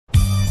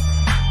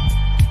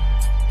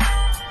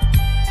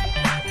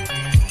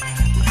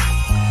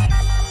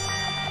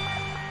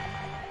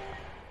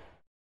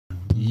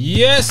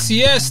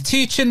Yes,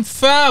 teaching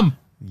fam.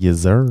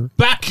 Yes, sir.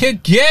 Back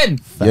again.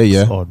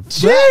 Yeah.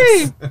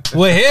 Gee,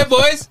 we're here,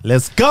 boys.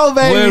 Let's go,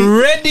 baby.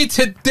 We're ready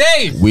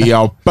today. We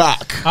are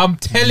back. I'm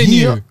telling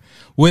you,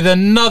 with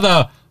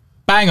another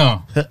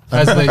banger,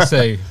 as they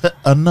say.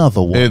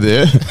 Another one. Hey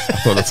there. I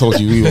thought I told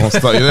you we won't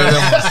start. You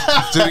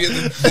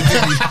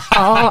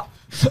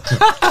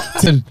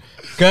know,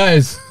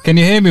 Guys, can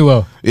you hear me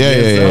well? yeah.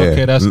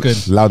 Okay, that's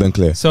good. Loud and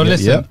clear. So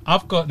listen, yeah.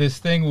 I've got this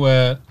thing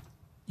where,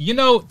 you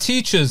know,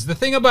 teachers, the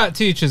thing about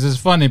teachers is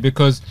funny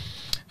because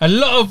a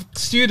lot of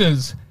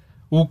students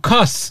will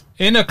cuss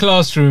in a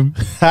classroom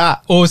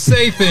or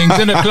say things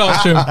in a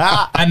classroom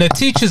and the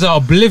teachers are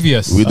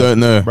oblivious. We don't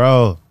know.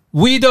 Bro.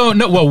 We don't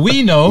know. Well,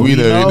 we know. We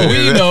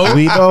know.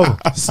 We know.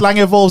 Slang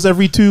evolves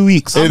every 2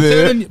 weeks. I'm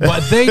telling you,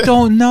 but they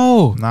don't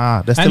know.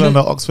 Nah, they're still on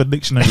the Oxford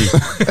Dictionary.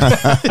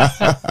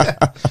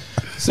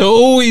 So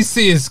all we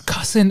see is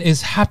cussing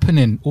is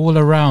happening all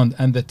around,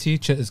 and the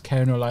teacher is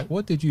carrying on like,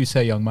 "What did you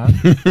say, young man?"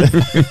 He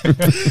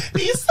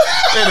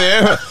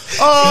said,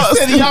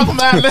 young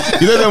man.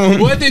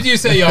 What did you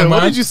say, young man?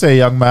 What did you say,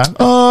 young man?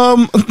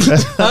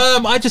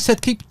 I just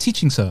said keep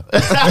teaching, sir.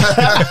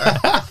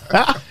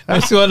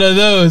 It's one of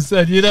those,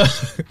 and you know.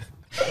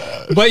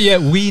 But yeah,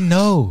 we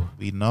know.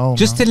 We know.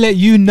 Just to let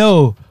you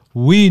know,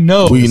 we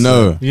know. We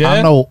know. Yeah.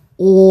 I know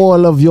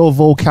all of your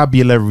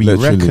vocabulary.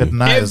 Literally.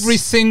 Recognize Every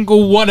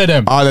single one of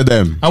them. All of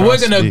them. And we're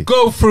Trust going to me.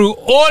 go through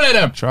all of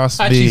them. Trust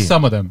Actually, me.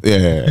 some of them.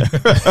 Yeah.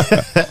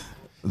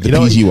 The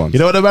PG ones. You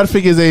know what the bad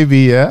thing is,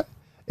 AB, yeah?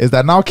 Is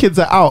that now kids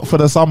are out for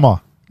the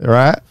summer,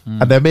 right?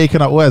 And they're making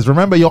up words.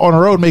 Remember, you're on the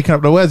road making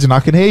up the words, and I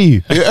can hear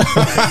you. Yeah,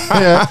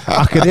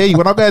 I can hear you.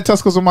 When I go to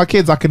Tesco's with my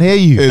kids, I can hear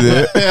you.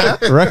 Yeah.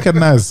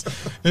 Recognize.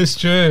 It's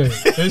true.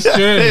 It's true.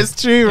 It's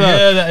true, right?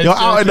 Yeah, that is You're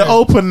so out in the true.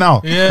 open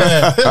now.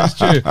 Yeah, that's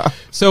true.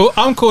 So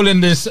I'm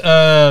calling this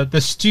the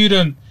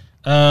student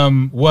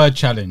word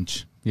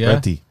challenge. Yeah.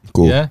 Ready.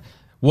 Cool. Yeah.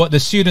 What the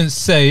students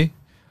say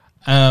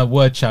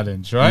word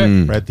challenge, right?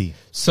 Ready.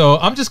 So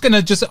I'm just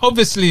gonna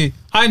obviously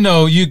I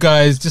know you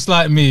guys just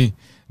like me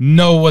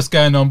know what's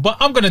going on, but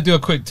I'm gonna do a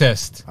quick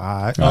test. All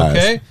right.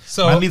 Okay.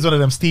 So Man needs one of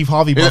them Steve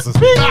Harvey buzzers.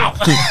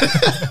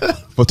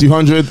 For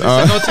 200.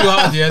 not too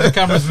hard, yeah. The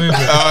camera's moving.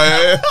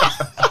 Yeah.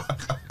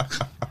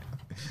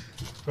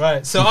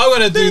 Right. So I'm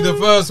gonna do the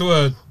first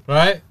word.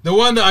 Right. The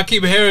one that I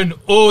keep hearing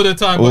all the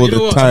time. All but you know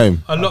the what?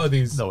 time. A lot of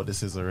these. No,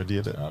 this is already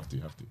in it. Have to.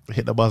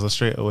 Hit the buzzer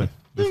straight away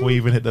before you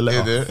even hit the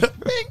letter.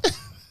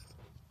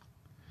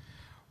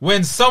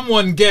 When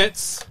someone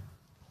gets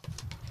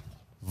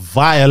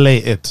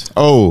Violated.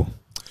 Oh.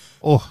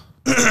 Oh,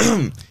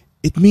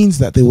 It means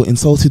that they were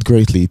insulted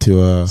greatly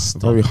to a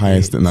very high it.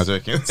 extent. No,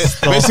 joking.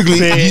 Basically,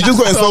 it. you just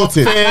got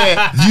insulted.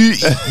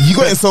 You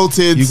got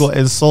insulted. you got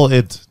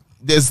insulted.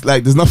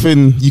 There's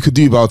nothing you could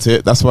do about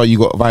it. That's why you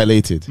got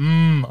violated.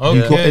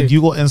 okay.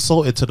 You got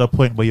insulted to the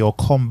point where your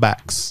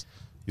comebacks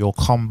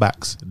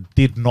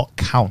did not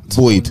count.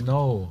 Void.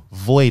 No.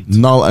 Void.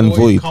 Null and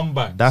void.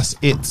 Comeback. That's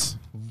it.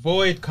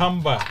 Void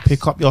comeback.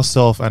 Pick up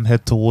yourself and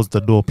head towards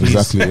the door, please.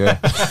 Exactly, yeah.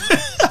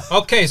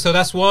 Okay, so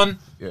that's one.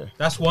 Yeah.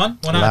 That's one.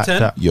 One out Like of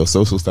 10. that. Your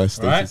social status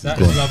Right, is that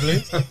gone. is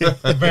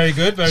lovely. Very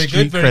good, very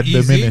Street good, very cred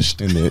easy. diminished.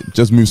 Innit?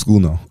 Just move school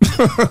now.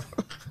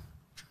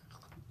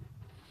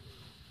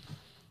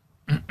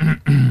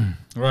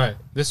 Right,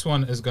 this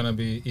one is gonna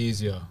be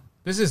easier.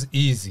 This is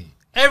easy.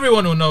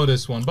 Everyone will know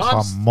this one, but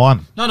Come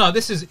on. no,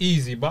 this is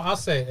easy. But I'll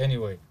say it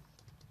anyway.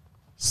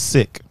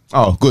 Sick.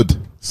 Oh, good.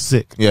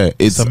 Sick. Yeah,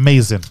 It's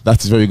amazing.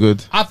 that is very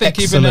good. I think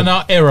Excellent. even in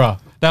our era,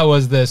 that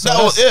was there. So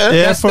That was- that's- yeah. Yeah,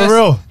 that's- for that's-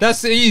 real.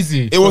 That's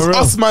easy. It was real.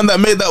 us, man, that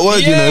made that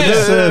word, you know.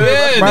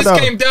 Yeah, Right this up.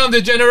 came down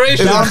the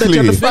generation. Exactly.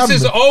 This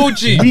is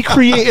OG. We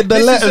created the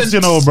This letters, is you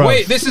know, bro.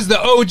 Wait, this is the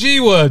OG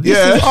word. Yeah.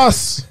 This is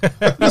us.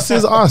 This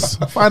is us.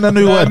 Find a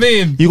new You know word. what I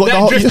mean, you got that the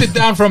whole. drifted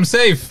down from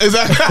safe.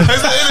 Exactly.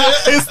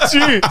 It's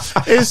true.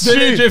 It's Didn't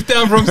true. drift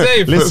down from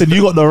safe. Listen,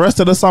 you got the rest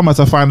of the summer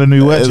to find a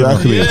new word. you know.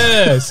 Exactly.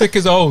 Yeah, sick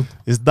is old.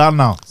 It's done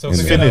now. So It's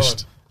forget that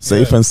finished.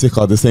 Safe and sick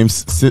are the same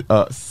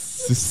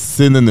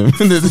synonym.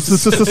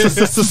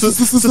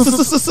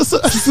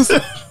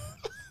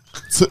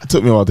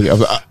 Took me a while to get. I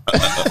was like,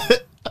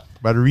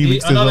 But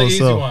remix Another is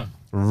easy also one.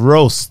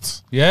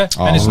 roast. Yeah,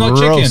 and it's not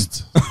chicken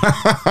Roast.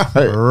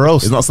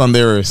 Roast. it's not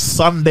Sunday roast.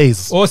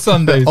 Sundays. or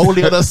Sundays.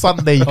 Only on a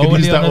Sunday you can use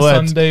Only that on a word.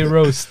 Sunday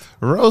roast.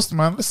 Roast,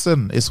 man.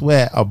 Listen, it's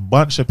where a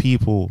bunch of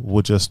people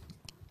will just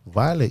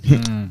violate you.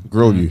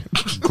 Grill you.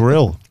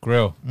 Grill.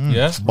 Grill.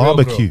 Yeah. Real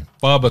Barbecue. grill.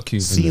 Barbecue.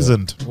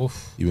 Seasoned.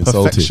 Oof. You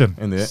insulted. Perfection.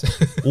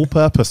 Innit? All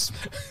purpose.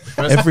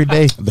 Every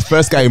day. The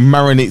first guy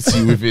marinates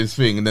you with his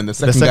thing, and then the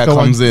second guy second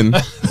comes in,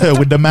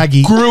 With the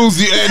Maggie. grills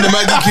you in the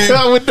Maggie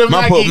cube. With the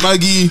Man Maggie. put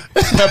Maggie,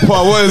 pepper,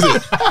 what is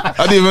it?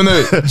 I didn't even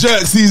know it.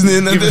 Jerk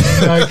seasoning, and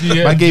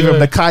then, I gave him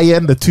the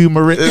cayenne, the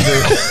turmeric.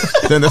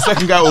 then the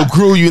second guy will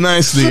grill you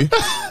nicely.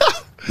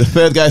 The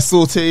third guy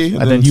saute,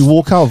 And then you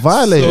walk out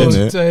violated.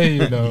 innit? Saute,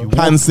 you know.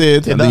 pan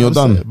seared, and then you're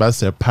done. Man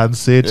said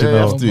pancit, you Yeah,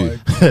 know. Oh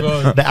Dude. my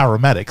God. The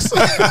aromatics.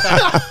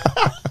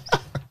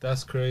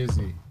 That's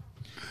crazy.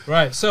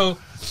 Right, so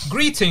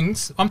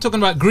greetings. I'm talking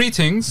about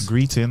greetings.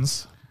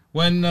 Greetings.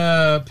 when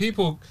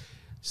people,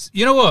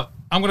 you know what?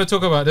 I'm going to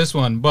talk about this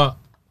one, but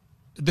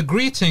the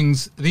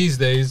greetings these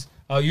days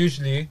are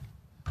usually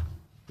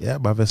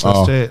but it's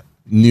so straight.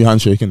 New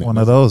handshake, innit? One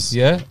of those.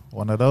 yeah.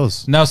 One of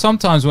those. Now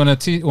sometimes when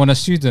a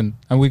student,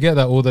 and we get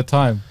that all the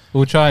time,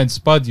 will try and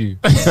spud you.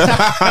 This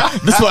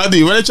is what I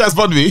do. When they try to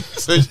spot me,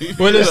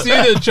 When a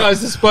student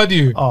tries to spud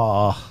you,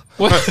 Oh.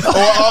 what?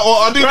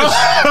 I'll do this.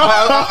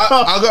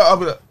 I'll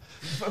be like,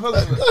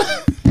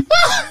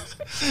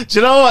 Do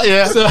you know what?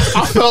 Yeah, So-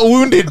 I felt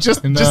wounded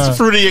just Nah.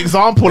 through the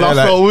example. yeah, I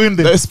like, felt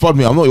wounded. don't spot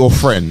me. I'm not your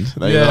friend.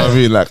 Like, You know Yeah. what I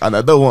mean? Like, and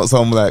I don't want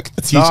some like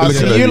a teacher Nah,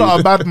 looking see, at you me. lot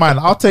are bad man.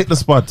 I'll take the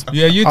spot.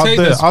 Yeah, you I'll take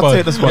do the it. spud. I'll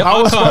take the spud. Yeah, I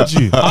will can't-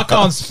 spud you. I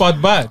can't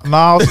spud back.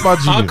 Nah, I'll spud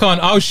you. I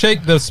can't. I'll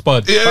shake the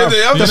spud. Yeah, they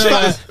have You to know, shake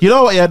like- this. You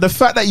know what? Yeah, the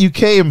fact that you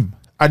came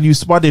and you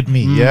spudded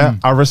me, yeah,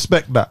 I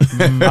respect that.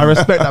 I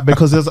respect that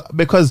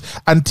because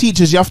and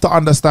teachers, you have to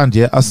understand,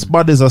 yeah, a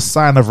spud is a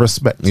sign of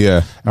respect.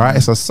 Yeah. All right,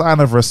 it's a sign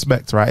of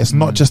respect, right? It's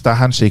not just a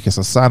handshake; it's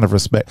a sign of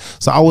respect.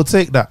 So I would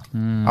take that.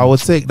 I would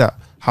take that.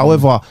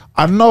 However,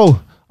 I know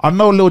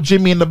little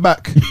Jimmy in the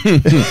back.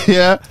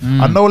 Yeah,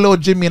 I know little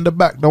Jimmy in the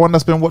back, the one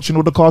that's been watching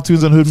all the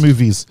cartoons and hood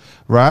movies,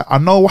 right? I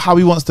know how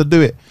he wants to do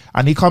it,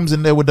 and he comes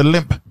in there with the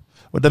limp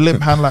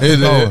hand, like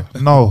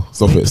no,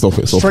 Stop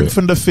it.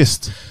 strengthen the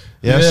fist.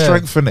 Yeah,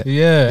 strengthen it.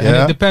 Yeah, and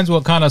it depends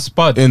what kind of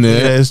spud. In Yeah,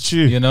 there. it's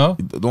true. You know,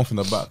 Don't from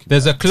the back.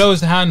 there's a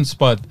closed hand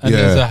spud and Yeah.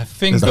 there's a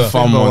finger. There's a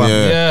thumb one,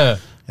 yeah. Yeah.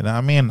 You know what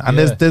I mean? And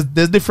Yeah.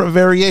 there's different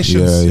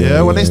variations.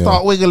 Yeah, when they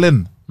start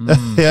wiggling.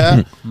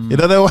 Yeah. You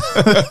don't know.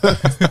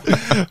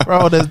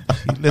 Bro,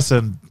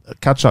 listen,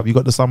 catch up. You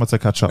got the summer to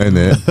catch up.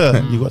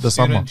 Innit? You got the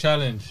summer. Student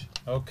challenge.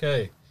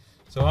 Okay.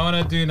 So what I'm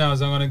gonna do now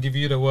is I'm gonna give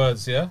you the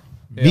words. Yeah.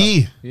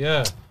 Me?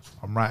 Yeah.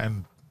 I'm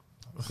writing.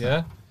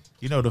 Yeah.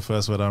 You know the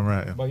first word I'm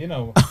writing. But you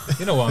know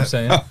what I'm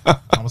saying.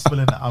 I'm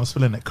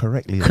spelling it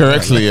correctly.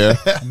 Correctly, yeah.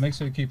 And make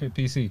sure you keep it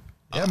PC.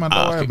 Yeah, man,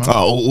 don't worry, man.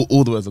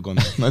 All the words are gone.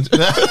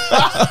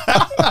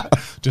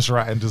 Just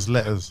writing just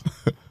letters.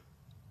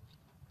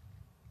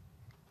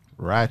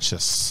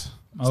 Righteous.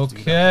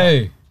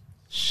 Okay.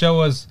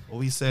 Show us. What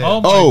we say?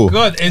 Oh my Oh.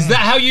 God! Is that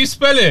how you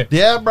spell it?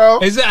 Yeah, bro.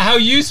 Is that how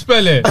you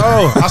spell it?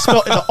 Oh, I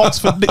spelled in the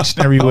Oxford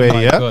Dictionary way,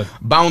 My yeah? God.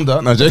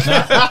 Bounder. No, joking.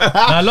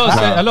 Now, a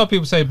lot of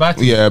people say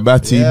batty. Yeah,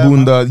 Batty, Yeah,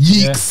 Bunda,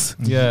 Yeeks.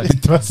 Yeah.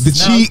 The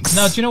cheeks.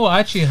 Now, do you know what I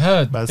actually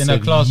heard Man in a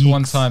said class yeeks.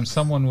 one time?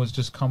 Someone was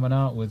just coming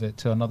out with it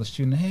to another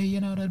student. Hey, you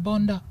know that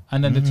bonda?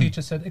 And then the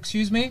teacher said,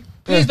 "Excuse me,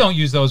 please don't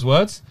use those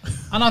words."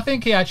 And I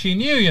think he actually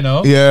knew. You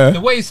know, Yeah.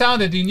 the way he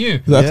sounded, he knew.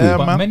 Exactly. Yeah,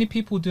 But man. many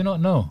people do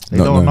not know. They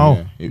don't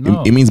know. Yeah.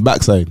 No. It means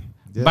backside.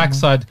 Yeah,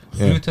 Backside,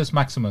 Yeah. gluteus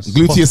maximus.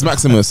 Gluteus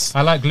maximus.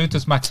 I like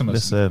gluteus maximus.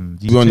 Listen,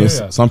 To be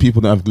honest, Yeah. some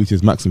people don't have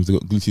gluteus maximus, they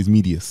got gluteus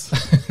medius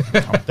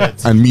I'm dead.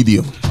 and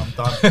medium. I'm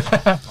done.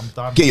 I'm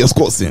done. Get your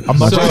squats in. I'm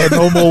not writing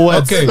no more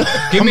words. Okay,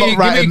 give I'm me not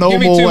writing no give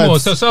me more two more.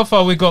 words. So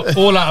far we got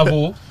all out of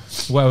all,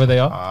 whatever they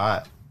are. All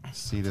right.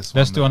 See this one.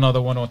 Let's do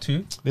another one or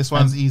two. This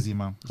one's easy,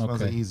 man. This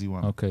one's Okay. an easy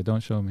one. Okay,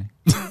 don't show me.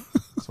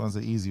 This one's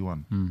an easy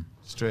one.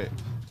 Straight.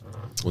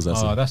 What's that?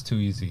 Oh, say? that's too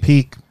easy.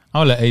 Peak.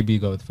 I'll let AB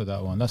go for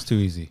that one. That's too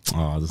easy.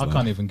 Oh, that's I like-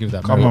 can't even give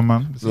that. Come merit. on,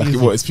 man. It's Like easy.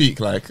 what? It's peak.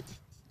 Like,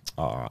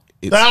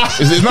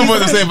 it's number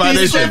the same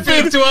violation.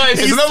 Slipping twice.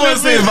 It's number the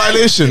same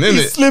violation, isn't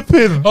He's it?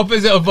 slipping.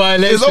 Opposite of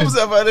violation. It's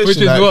opposite of violation. Which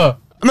is like- what?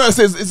 No, it's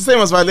the same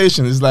as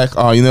violation. It's like,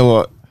 oh, you know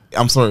what?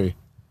 I'm sorry.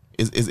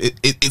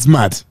 It's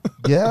mad.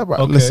 Yeah,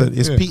 but Okay. listen,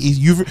 it's Yeah. peak.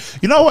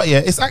 You know what? Yeah,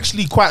 it's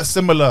actually quite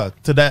similar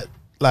to that,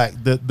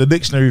 like the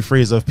dictionary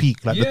phrase of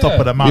peak, like the top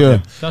of the mountain. Yeah.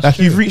 That's Like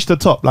true. you've reached the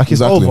top, like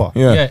it's Exactly. over.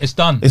 Yeah. Yeah, it's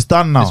done. It's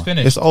done now. It's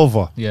finished. It's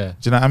over. Yeah. Do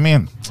you know what I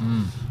mean?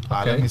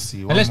 Okay. Let me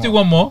see. And let's do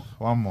one more.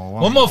 One more.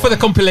 One more for the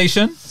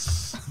compilation.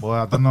 Boy,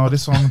 I don't know.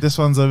 This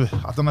one's I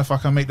don't know if I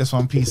can make this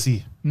one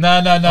PC. No.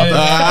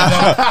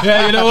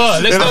 Yeah, you know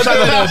what? Let's not do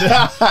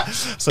that.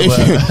 So,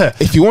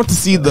 If you want to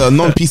see the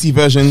non-PC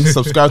version,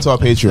 subscribe to our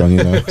Patreon.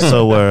 You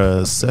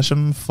know.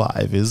 session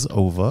 5 is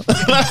over.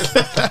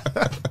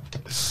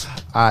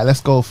 All right,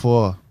 let's go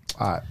for.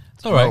 All right,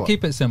 It's all right.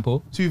 Keep it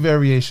simple. two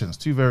variations.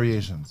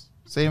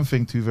 Same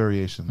thing, two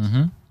variations.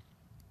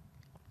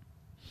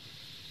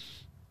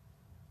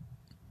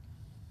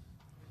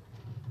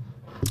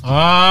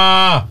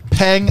 Ah,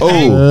 Peng Oh.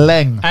 and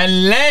leng. and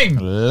leng.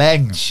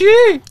 Leng.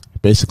 Chee.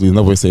 Basically,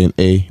 another way of saying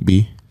A,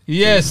 B.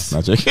 Yes.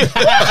 Not joking.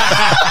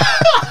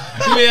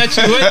 We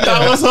actually went That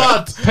there. was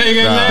hard. Peng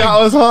and That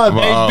leng. was hard.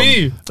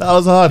 AB. That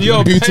was hard.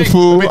 Yo,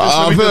 Beautiful.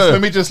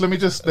 Let me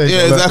just. Yeah,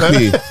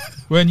 exactly.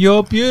 When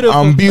you're beautiful.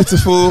 I'm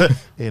beautiful.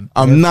 In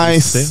I'm every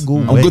nice. single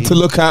I'm way. good to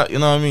look at. You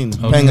know what I mean?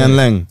 Okay. Peng and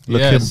Leng.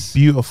 Looking Yes.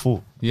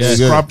 beautiful. Yes.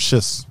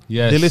 Scrumptious.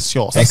 Yes.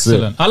 Delicious.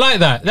 Excellent. I like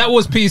that. That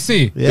was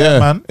PC. Yeah, Yeah,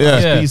 man. yeah.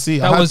 That's Yeah, PC. I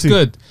that had was to.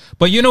 good.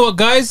 But you know what,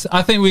 guys?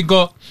 I think we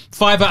got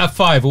 5 out of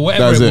 5 or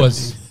whatever That's it it.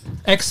 was.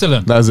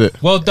 Excellent. That's it.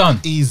 Well done.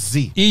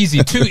 Easy.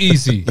 Easy. Too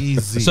easy.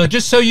 Easy. So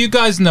just so you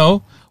guys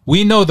know,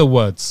 we know the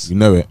words. You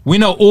know it. We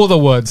know all the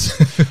words.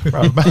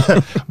 Bro,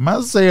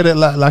 man saying it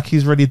like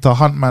he's ready to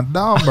hunt man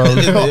down, bro.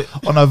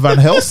 On a Van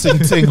Helsing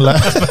thing,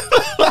 like.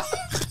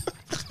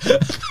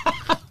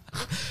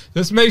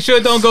 Just make sure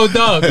it don't go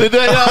dark. You know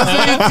what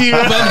I'm saying to you,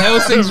 Van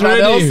Helsing's Van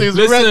ready. Helsing's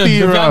Listen, ready,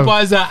 the bro.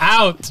 vampires are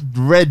out.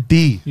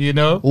 Ready. You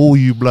know. All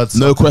you blood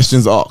No suckers.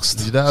 questions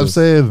asked. You know what I'm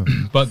saying?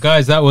 But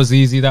guys, that was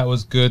easy. That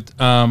was good.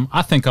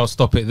 I think I'll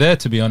stop it there.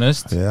 To be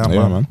honest. Yeah, Yeah,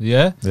 man. man.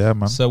 Yeah. Yeah,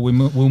 man. So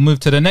we'll move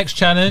to the next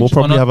challenge. We'll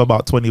probably on a- have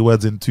about 20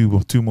 words in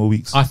two more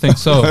weeks. I think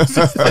so. I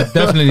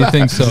definitely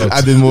think so.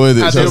 Adding more with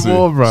it. Add trust me.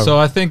 more, bro. So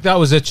I think that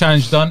was a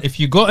challenge done. If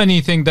you got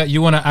anything that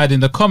you want to add in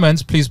the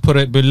comments, please put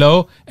it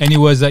below. Any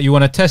words that you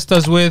want to test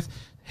us with,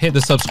 hit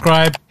the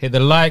subscribe, hit the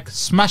like,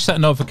 smash that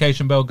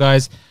notification bell,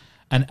 guys.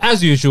 And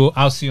as usual,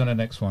 I'll see you on the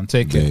next one.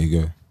 Take care. There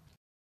you go.